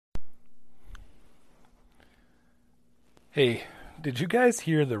Hey, did you guys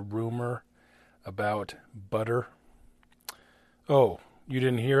hear the rumor about butter? Oh, you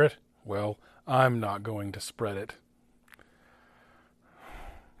didn't hear it? Well, I'm not going to spread it.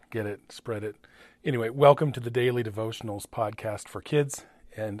 Get it? Spread it. Anyway, welcome to the Daily Devotionals podcast for kids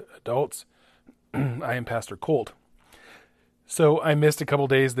and adults. I am Pastor Colt. So I missed a couple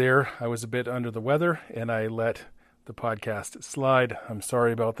days there. I was a bit under the weather and I let the podcast slide. I'm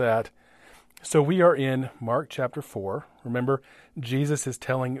sorry about that. So we are in Mark chapter 4. Remember, Jesus is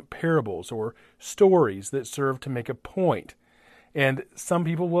telling parables or stories that serve to make a point. And some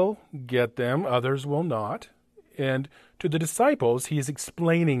people will get them, others will not. And to the disciples, he is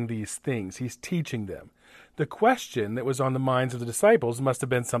explaining these things. He's teaching them. The question that was on the minds of the disciples must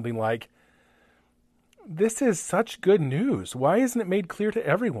have been something like, this is such good news. Why isn't it made clear to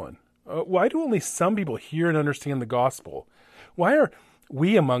everyone? Why do only some people hear and understand the gospel? Why are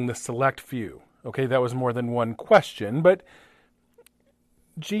we among the select few? Okay, that was more than one question, but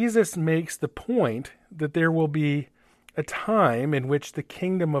Jesus makes the point that there will be a time in which the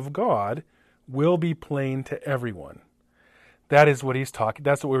kingdom of God will be plain to everyone. That is what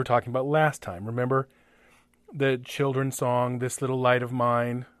that's what we were talking about last time. Remember the children's song, "This Little Light of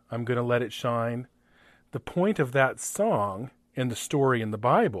Mine, I'm going to let it shine." The point of that song and the story in the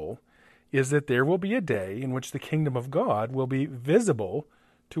Bible is that there will be a day in which the kingdom of God will be visible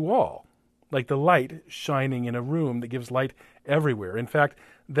to all, like the light shining in a room that gives light everywhere. In fact,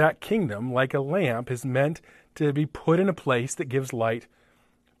 that kingdom, like a lamp, is meant to be put in a place that gives light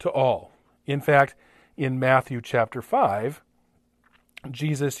to all. In fact, in Matthew chapter 5,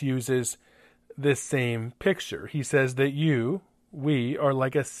 Jesus uses this same picture. He says that we are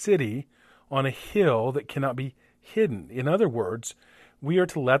like a city on a hill that cannot be hidden. In other words, we are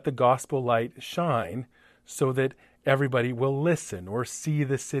to let the gospel light shine so that everybody will listen or see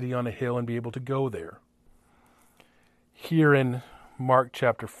the city on a hill and be able to go there. Here in Mark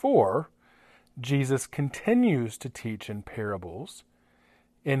chapter 4, Jesus continues to teach in parables,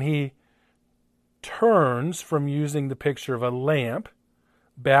 and he turns from using the picture of a lamp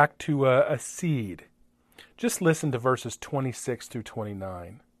back to a seed. Just listen to verses 26 through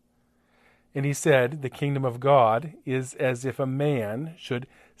 29. And he said, "The kingdom of God is as if a man should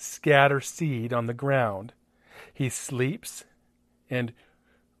scatter seed on the ground. He sleeps and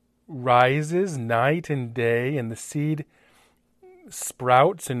rises night and day, and the seed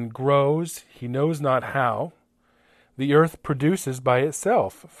sprouts and grows, he knows not how. The earth produces by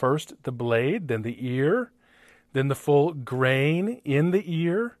itself, first the blade, then the ear, then the full grain in the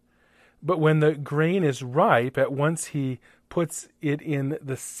ear. But when the grain is ripe, at once he puts it in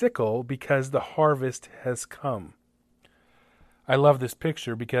the sickle because the harvest has come." I love this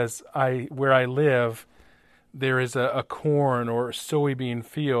picture because where I live, there is a corn or soybean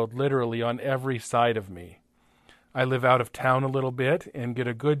field literally on every side of me. I live out of town a little bit and get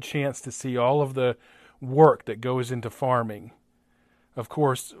a good chance to see all of the work that goes into farming. Of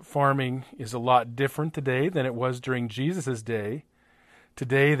course, farming is a lot different today than it was during Jesus' day.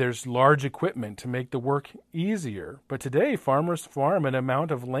 Today, there's large equipment to make the work easier. But today, farmers farm an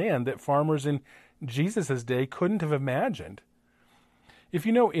amount of land that farmers in Jesus' day couldn't have imagined. If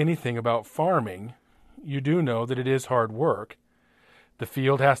you know anything about farming, you do know that it is hard work. The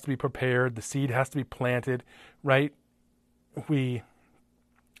field has to be prepared. The seed has to be planted, right? We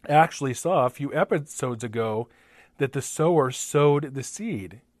actually saw a few episodes ago that the sower sowed the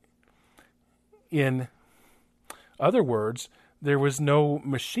seed. In other words, there was no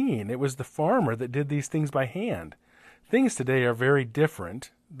machine. It was the farmer that did these things by hand. Things today are very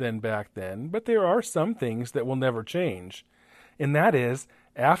different than back then, but there are some things that will never change. And that is,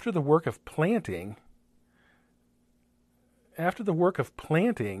 after the work of planting,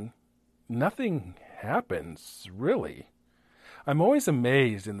 nothing happens, really. I'm always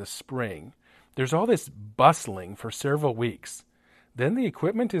amazed in the spring. There's all this bustling for several weeks. Then the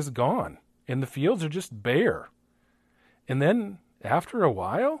equipment is gone, and the fields are just bare. And then, after a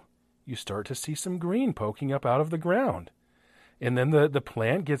while, you start to see some green poking up out of the ground. And then the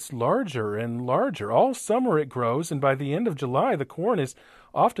plant gets larger and larger. All summer it grows, and by the end of July, the corn is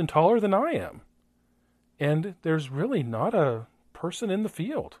often taller than I am. And there's really not a person in the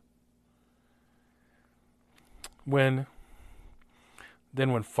field. When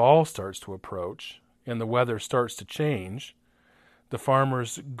fall starts to approach and the weather starts to change, the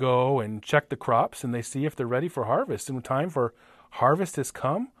farmers go and check the crops and they see if they're ready for harvest. And when time for harvest has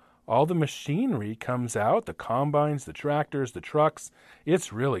come, all the machinery comes out, the combines, the tractors, the trucks.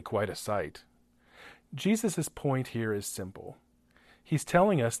 It's really quite a sight. Jesus' point here is simple. He's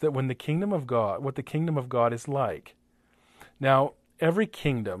telling us that what the kingdom of God is like. Now, every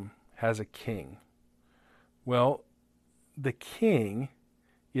kingdom has a king. Well, the king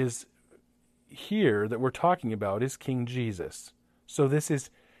is here that we're talking about is King Jesus. So this is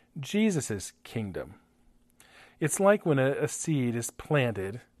Jesus' kingdom. It's like when a seed is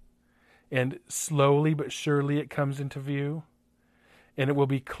planted and slowly but surely it comes into view, and it will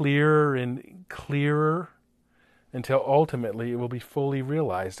be clearer and clearer until ultimately it will be fully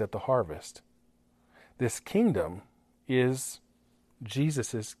realized at the harvest. This kingdom is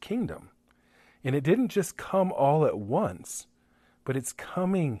Jesus' kingdom. And it didn't just come all at once, but it's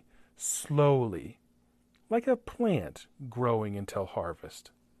coming slowly, like a plant growing until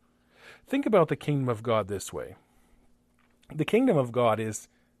harvest. Think about the kingdom of God this way. The kingdom of God is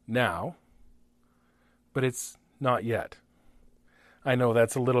now, but it's not yet. I know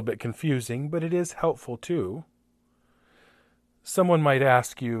that's a little bit confusing, but it is helpful too. Someone might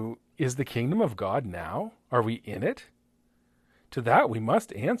ask you, is the kingdom of God now? Are we in it? To that we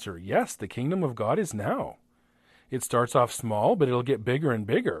must answer, yes, the kingdom of God is now. It starts off small, but it'll get bigger and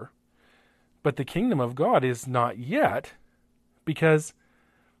bigger. But the kingdom of God is not yet, because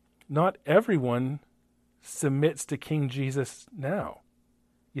not everyone submits to King Jesus now.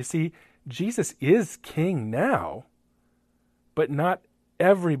 You see, Jesus is king now, but not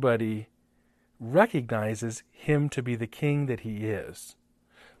everybody recognizes him to be the king that he is.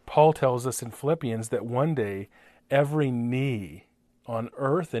 Paul tells us in Philippians that one day every knee on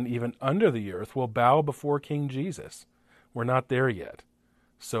earth and even under the earth will bow before King Jesus. We're not there yet.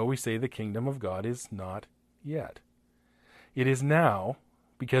 So we say the kingdom of God is not yet. It is now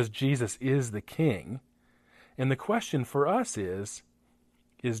because Jesus is the king. And the question for us is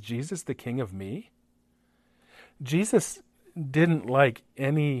Jesus the king of me? Jesus isn't like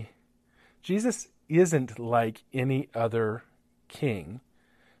any other king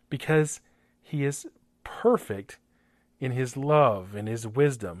because he is perfect in his love and his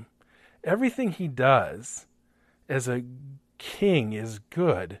wisdom. Everything he does as a king is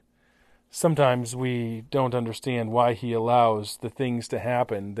good. Sometimes we don't understand why he allows the things to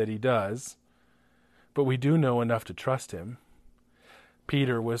happen that he does, but we do know enough to trust him.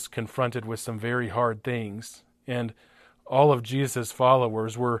 Peter was confronted with some very hard things, and all of Jesus'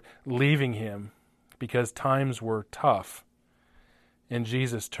 followers were leaving him because times were tough. And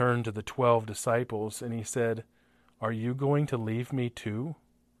Jesus turned to the 12 disciples and he said, "Are you going to leave me too?"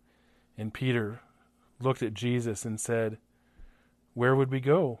 And Peter looked at Jesus and said, "Where would we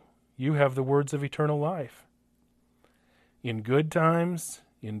go? You have the words of eternal life." In good times,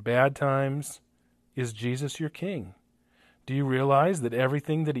 in bad times, is Jesus your king? Do you realize that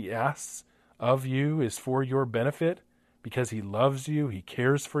everything that he asks of you is for your benefit because he loves you, he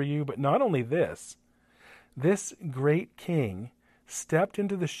cares for you? But not only this great king stepped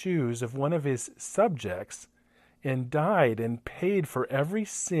into the shoes of one of his subjects and died and paid for every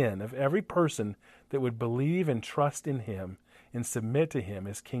sin of every person that would believe and trust in him and submit to him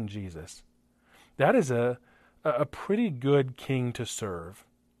as King Jesus. That is a pretty good king to serve.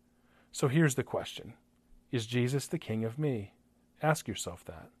 So here's the question. Is Jesus the king of me? Ask yourself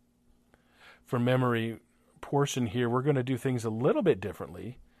that. For memory portion here, we're going to do things a little bit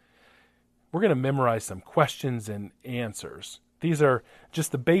differently. We're going to memorize some questions and answers. These are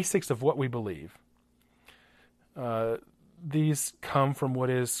just the basics of what we believe. These come from what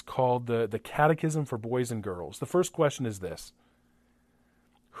is called the Catechism for Boys and Girls. The first question is this: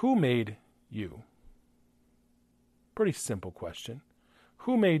 who made you? Pretty simple question.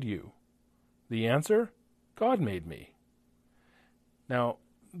 Who made you? The answer: God made me. Now,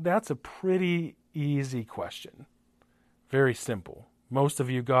 that's a pretty easy question. Very simple. Most of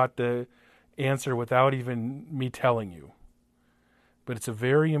you got the answer without even me telling you. But it's a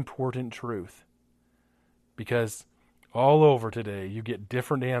very important truth, because all over today you get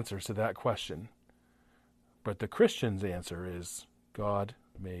different answers to that question. But the Christian's answer is God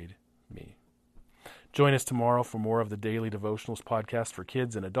made me. Join us tomorrow for more of the Daily Devotionals podcast for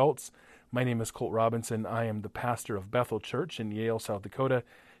kids and adults. My name is Colt Robinson. I am the pastor of Bethel Church in Yale, South Dakota.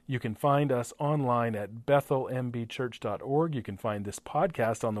 You can find us online at bethelmbchurch.org. You can find this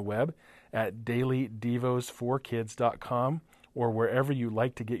podcast on the web at dailydevosforkids.com or wherever you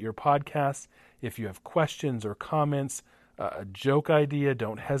like to get your podcasts. If you have questions or comments, a joke idea,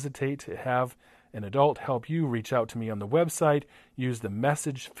 don't hesitate to have an adult help you. Reach out to me on the website. Use the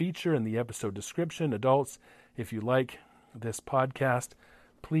message feature in the episode description. Adults, if you like this podcast,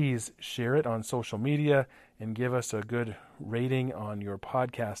 please share it on social media and give us a good rating on your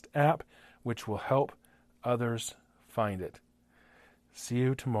podcast app, which will help others find it. See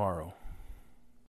you tomorrow.